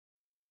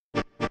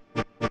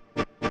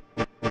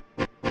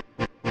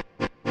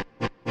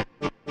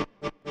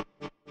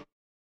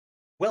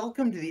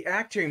Welcome to the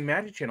Acting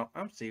Magic channel.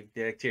 I'm Steve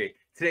the Acting.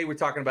 Today we're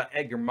talking about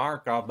Edgar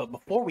Markov, but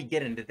before we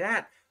get into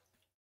that,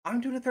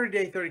 I'm doing a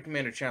 30-day 30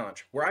 commander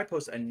challenge where I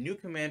post a new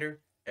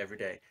commander every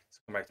day. So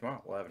come back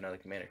tomorrow, we'll have another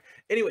commander.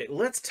 Anyway,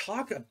 let's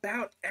talk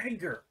about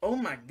Edgar. Oh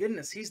my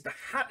goodness, he's the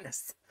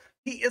hotness.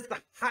 He is the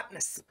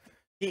hotness.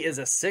 He is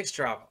a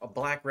 6-drop, a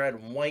black, red,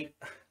 and white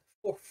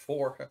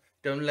 4/4.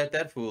 Don't let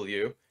that fool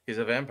you. He's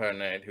a vampire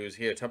knight who's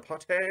here to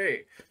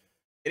party.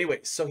 Anyway,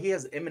 so he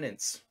has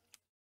Imminence,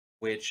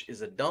 which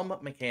is a dumb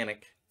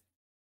mechanic.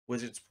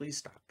 Wizards, please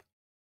stop.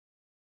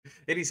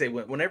 And he say,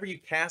 whenever you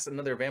cast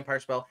another vampire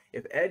spell,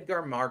 if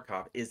Edgar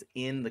Markov is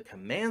in the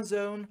command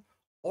zone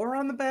or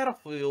on the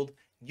battlefield,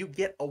 you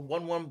get a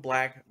 1/1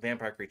 black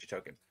vampire creature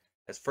token.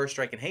 As first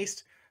strike and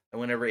haste,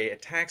 and whenever it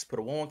attacks, put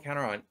a 1/1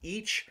 counter on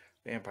each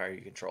vampire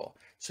you control.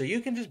 So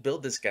you can just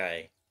build this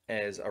guy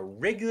as a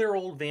regular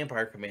old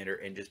vampire commander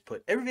and just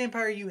put every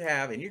vampire you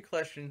have in your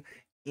collection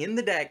in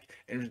the deck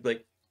and just be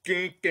like,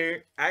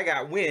 I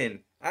got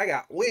win. I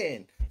got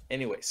win.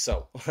 Anyway,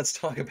 so let's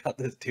talk about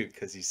this dude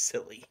because he's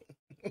silly.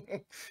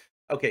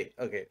 okay,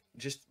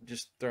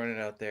 just throwing it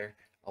out there.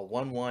 A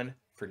 1/1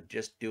 for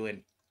just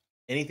doing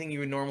anything you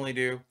would normally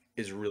do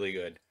is really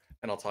good,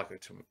 and I'll talk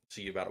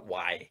to you about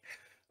why.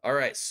 All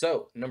right,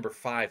 so number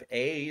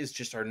 5A is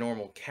just our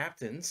normal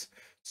captains.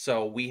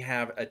 So we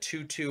have a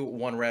 2/2,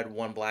 1 red,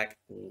 1 black,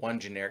 1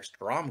 generic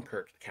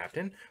Stromkirk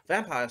captain,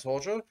 vampire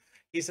soldier.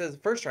 He says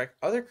first strike,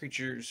 other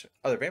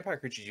vampire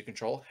creatures you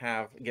control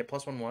get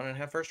 +1/1 and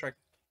have first strike.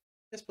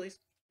 Yes, please.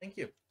 Thank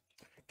you.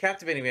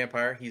 Captivating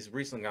Vampire, he's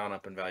recently gone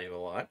up in value a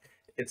lot.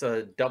 It's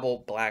a double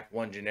black,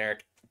 1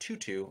 generic,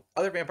 2/2.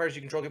 Other vampires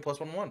you control get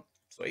 +1/1.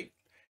 Sweet.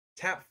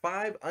 Tap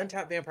 5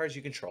 untapped vampires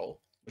you control,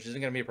 which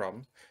isn't going to be a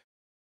problem.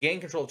 Gain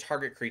control of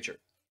target creature.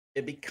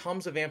 It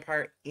becomes a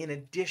vampire in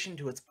addition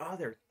to its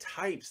other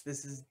types.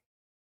 This is...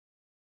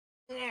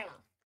 Let's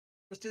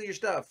steal your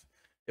stuff.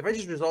 If I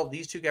just resolve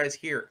these two guys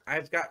here,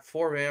 I've got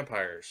 4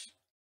 vampires.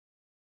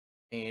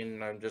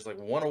 And I'm just like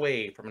 1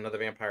 away from another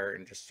vampire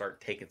and just start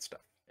taking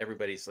stuff.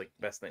 Everybody's like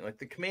best thing, like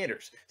the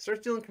commanders.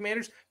 Start stealing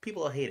commanders,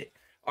 people will hate it.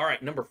 All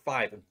right, number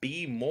 5,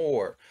 be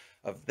more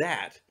of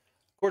that.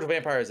 Cordial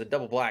Vampire is a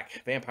double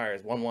black. Vampire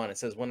is 1/1. It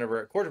says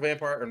whenever a Cordial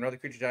Vampire or another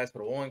creature dies,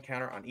 put a 1/1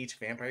 counter on each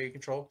vampire you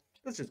control.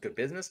 This is good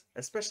business,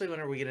 especially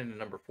whenever we get into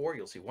number 4.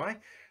 You'll see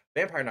why.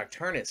 Vampire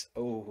Nocturnus.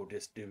 Oh,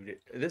 this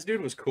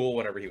dude was cool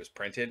whenever he was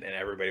printed, and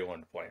everybody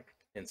wanted to play him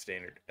in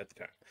standard at the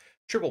time.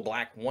 Triple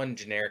black, 1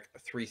 generic,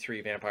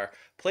 3/3 vampire.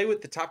 Play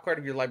with the top card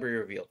of your library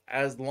revealed.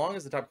 As long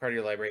as the top card of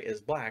your library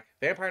is black,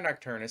 Vampire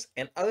Nocturnus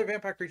and other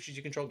vampire creatures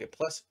you control get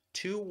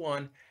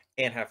 +2/1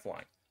 and have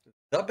flying.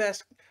 The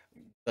best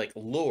like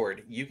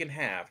lord you can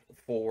have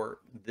for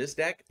this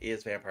deck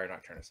is Vampire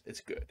Nocturnus.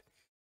 It's good.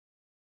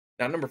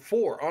 Now number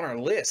 4 on our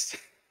list.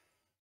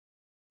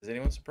 Is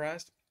anyone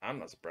surprised? I'm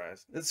not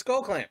surprised. It's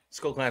Skull Clamp.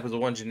 Skull Clamp is a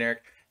 1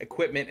 generic.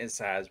 Equipment and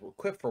size.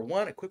 Equip for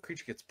 1. Equip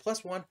creature gets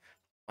 +1,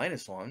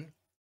 -1.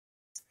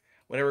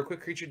 Whenever a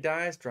quick creature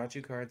dies, draw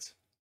 2 cards.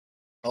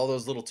 All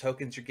those little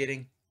tokens you're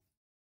getting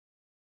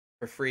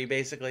for free,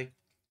 basically.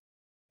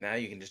 Now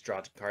you can just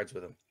draw 2 cards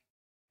with them.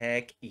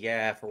 Heck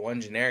yeah, for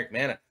 1 generic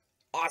mana.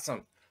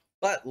 Awesome.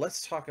 But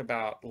let's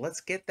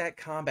get that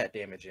combat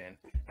damage in.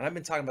 And I've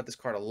been talking about this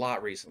card a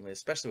lot recently,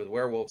 especially with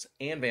werewolves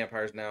and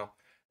vampires now.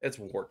 It's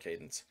War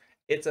Cadence.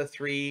 It's a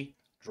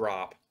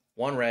 3-drop,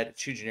 1 red,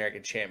 2 generic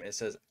enchantment. It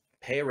says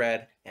pay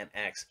red and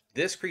X.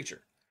 This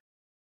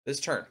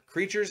turn,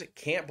 creatures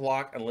can't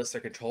block unless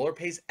their controller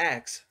pays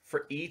X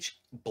for each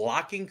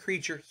blocking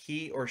creature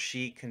he or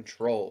she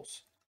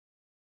controls.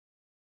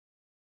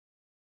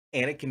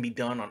 And it can be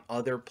done on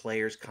other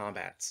players'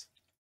 combats.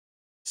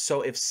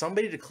 So if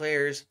somebody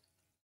declares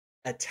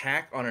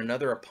attack on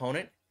another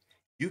opponent,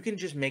 you can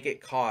just make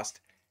it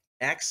cost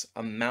X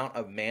amount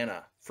of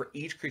mana for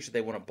each creature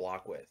they want to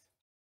block with.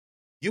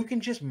 You can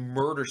just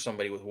murder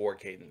somebody with War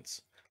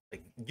Cadence.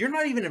 Like, you're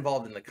not even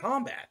involved in the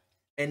combat.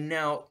 And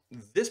now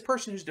this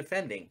person who's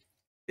defending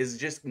is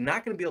just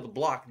not going to be able to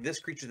block this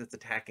creature that's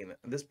attacking them,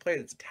 this player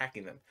that's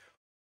attacking them.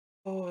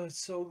 Oh, it's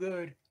so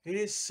good. It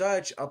is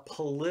such a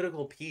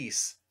political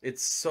piece.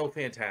 It's so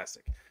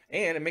fantastic.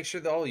 And it makes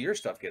sure that all your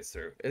stuff gets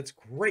through. It's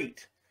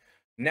great.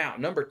 Now,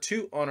 number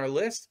 2 on our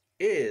list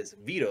is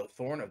Vito,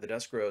 Thorn of the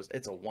Dusk Rose.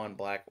 It's a 1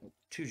 black,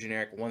 2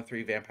 generic,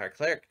 1/3 vampire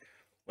cleric.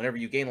 Whenever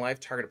you gain life,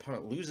 target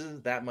opponent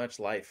loses that much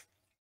life.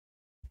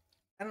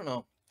 I don't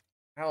know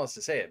how else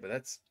to say it, but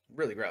that's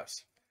really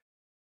gross.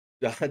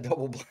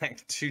 Double black,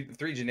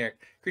 3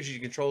 generic. Creatures you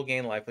control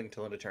gain lifelink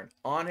until end of turn.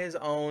 On his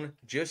own,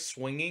 just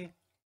swinging,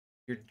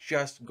 you're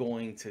just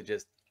going to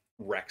just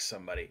wreck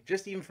somebody.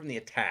 Just even from the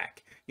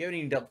attack. You haven't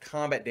even dealt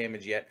combat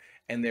damage yet,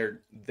 and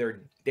they're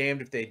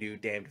damned if they do,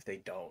 damned if they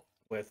don't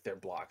with their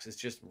blocks. It's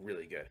just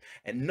really good.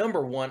 And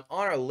number 1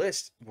 on our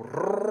list,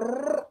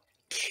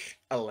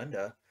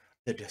 Alenda,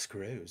 the Dusk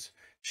Rose.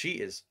 She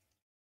is,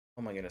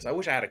 oh my goodness, I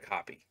wish I had a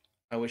copy.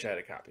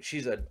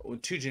 She's a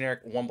 2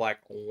 generic, 1 black,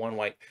 1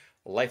 white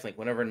lifelink.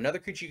 Whenever another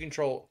creature you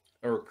control,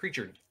 or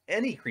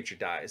any creature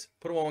dies,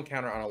 put a 1/1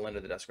 counter on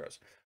Alenda the Dusk Rose.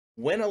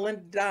 When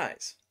Alenda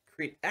dies,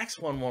 Create X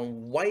 1/1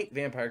 white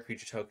vampire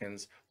creature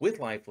tokens with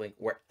lifelink,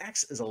 where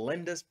X is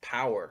Alenda's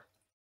power.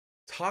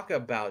 Talk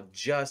about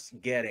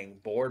just getting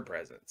board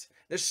presence.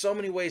 There's so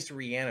many ways to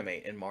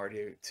reanimate in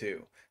Mardu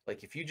too.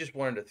 Like if you just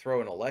wanted to throw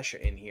an Alesha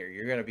in here,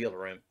 you're going to be able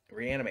to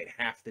reanimate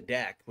half the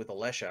deck with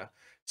Alesha.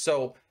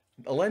 So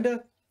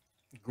Alenda,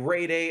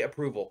 grade A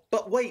approval.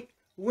 But wait,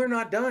 we're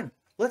not done.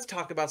 Let's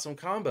talk about some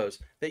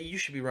combos that you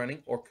should be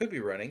running or could be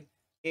running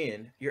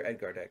in your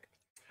Edgar deck.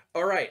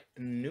 All right,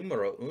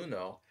 numero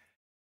uno,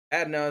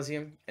 Ad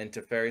Nauseam and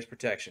Teferi's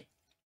Protection.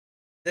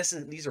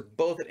 These are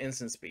both at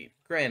instant speed.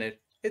 Granted,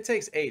 it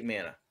takes 8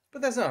 mana, but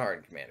that's not hard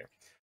in Commander.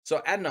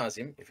 So Ad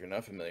Nauseam, if you're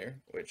not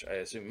familiar, which I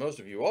assume most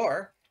of you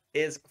are,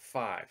 is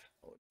 5.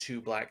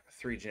 2 black,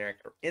 3 generic,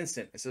 or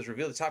instant. It says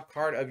reveal the top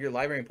card of your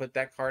library and put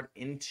that card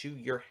into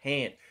your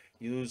hand.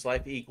 You lose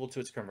life equal to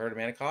its converted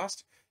mana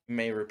cost. You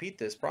may repeat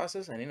this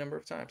process any number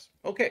of times.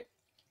 Okay.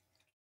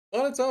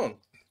 On its own,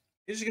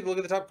 you just get to look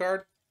at the top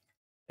card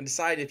and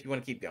decide if you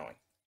want to keep going.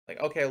 Like,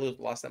 okay, I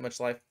lost that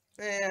much life.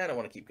 I don't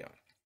want to keep going.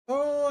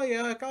 Oh,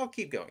 yeah, I'll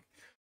keep going.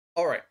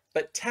 All right,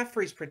 but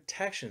Teferi's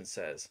Protection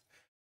says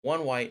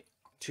 1 white,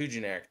 2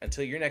 generic.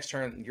 Until your next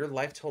turn, your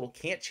life total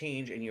can't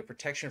change and you have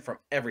protection from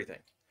everything.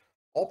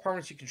 All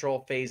permanents you control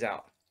phase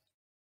out.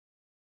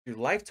 Your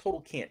life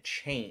total can't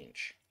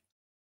change.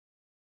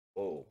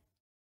 Whoa.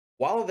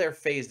 While they're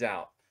phased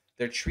out,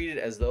 they're treated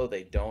as though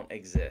they don't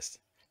exist.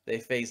 They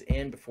phase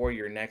in before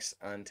your next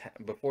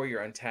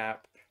untap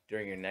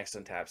during your next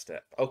untap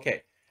step.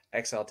 Okay,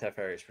 exile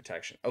Teferi's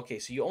Protection. Okay,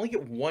 so you only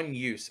get 1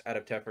 use out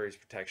of Teferi's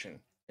Protection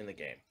in the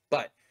game,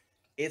 but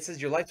it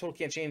says your life total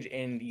can't change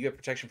and you have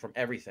protection from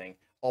everything.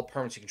 All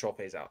permanents you control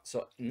phase out.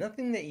 So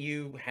nothing that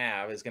you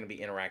have is going to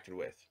be interacted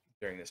with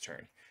during this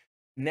turn.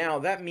 Now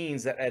that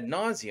means that ad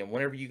nauseum,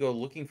 whenever you go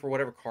looking for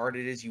whatever card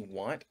it is you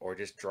want, or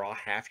just draw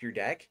half your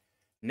deck,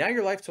 now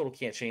your life total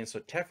can't change. So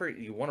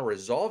Teferi, you want to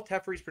resolve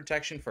Teferi's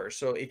Protection first.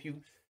 So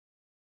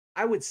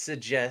I would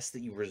suggest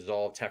that you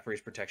resolve Teferi's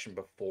Protection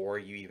before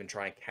you even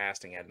try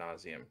casting ad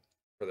nauseum,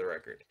 for the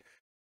record.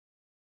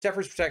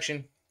 Teferi's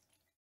Protection,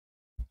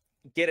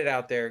 get it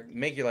out there,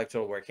 make your life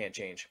total where it can't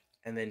change,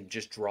 and then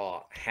just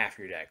draw half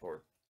your deck,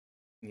 or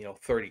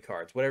 30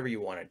 cards, whatever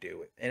you want to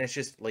do. And it's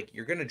just like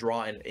you're going to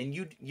draw, and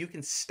you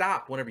can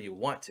stop whenever you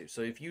want to. So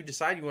if you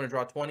decide you want to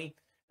draw 20,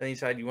 then you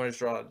decide you want to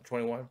draw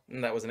 21,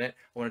 and that wasn't it,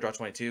 I want to draw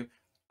 22.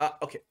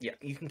 Okay, yeah,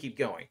 you can keep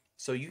going.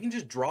 So you can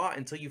just draw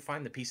until you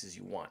find the pieces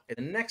you want. And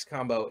the next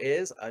combo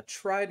is a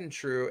tried and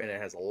true, and it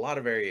has a lot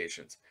of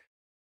variations,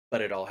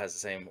 but it all has the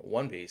same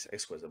one piece,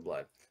 Exquisite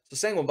Blood. So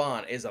Sanguine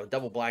Bond is a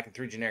double black and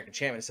 3 generic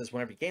enchantment. It says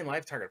whenever you gain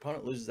life, target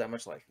opponent loses that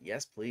much life.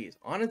 Yes, please.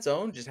 On its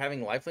own, just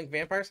having lifelink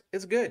vampires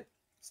is good.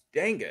 It's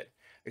dang good.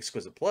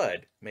 Exquisite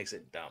Blood makes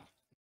it dumb.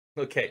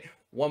 Okay,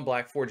 1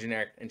 black, 4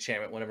 generic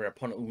enchantment. Whenever an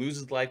opponent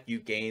loses life, you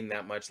gain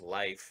that much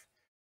life.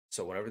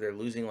 So whenever they're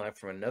losing life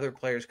from another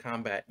player's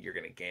combat, you're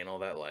going to gain all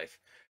that life.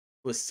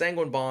 With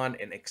Sanguine Bond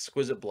and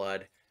Exquisite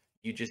Blood,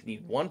 you just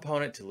need 1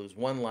 opponent to lose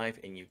 1 life,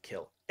 and you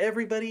kill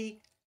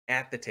everybody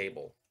at the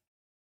table.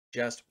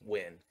 Just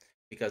win.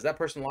 Because that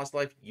person lost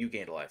life, you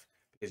gained a life.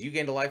 Because you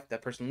gained a life,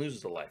 that person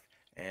loses a life.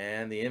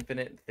 And the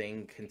infinite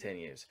thing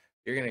continues.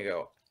 You're going to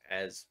go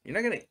you're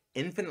not going to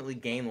infinitely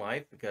gain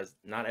life, because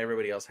not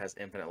everybody else has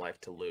infinite life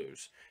to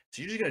lose.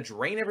 So you're just going to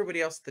drain everybody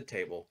else at the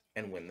table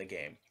and win the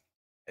game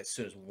as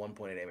soon as 1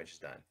 point of damage is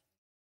done.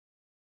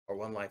 Or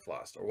 1 life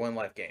lost, or 1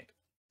 life gained.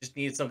 Just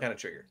needed some kind of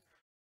trigger.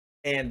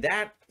 And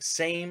that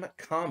same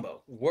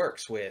combo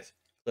works with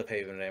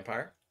Cliffhaven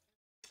Vampire,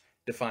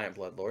 Defiant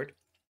Bloodlord,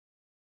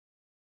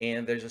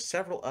 and there's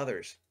several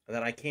others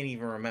that I can't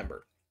even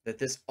remember that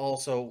this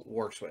also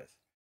works with.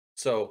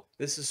 So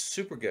this is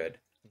super good,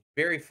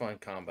 very fun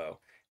combo,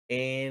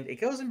 and it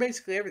goes in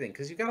basically everything,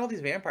 because you've got all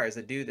these vampires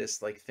that do this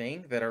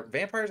thing that are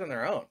vampires on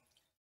their own.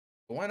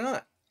 But why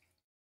not?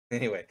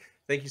 Anyway,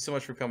 thank you so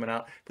much for coming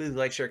out. Please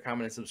like, share,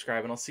 comment, and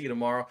subscribe, and I'll see you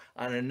tomorrow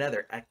on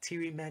another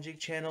Actiri Magic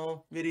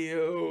Channel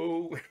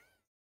video.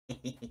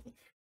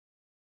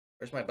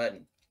 Where's my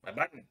button? My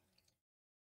button.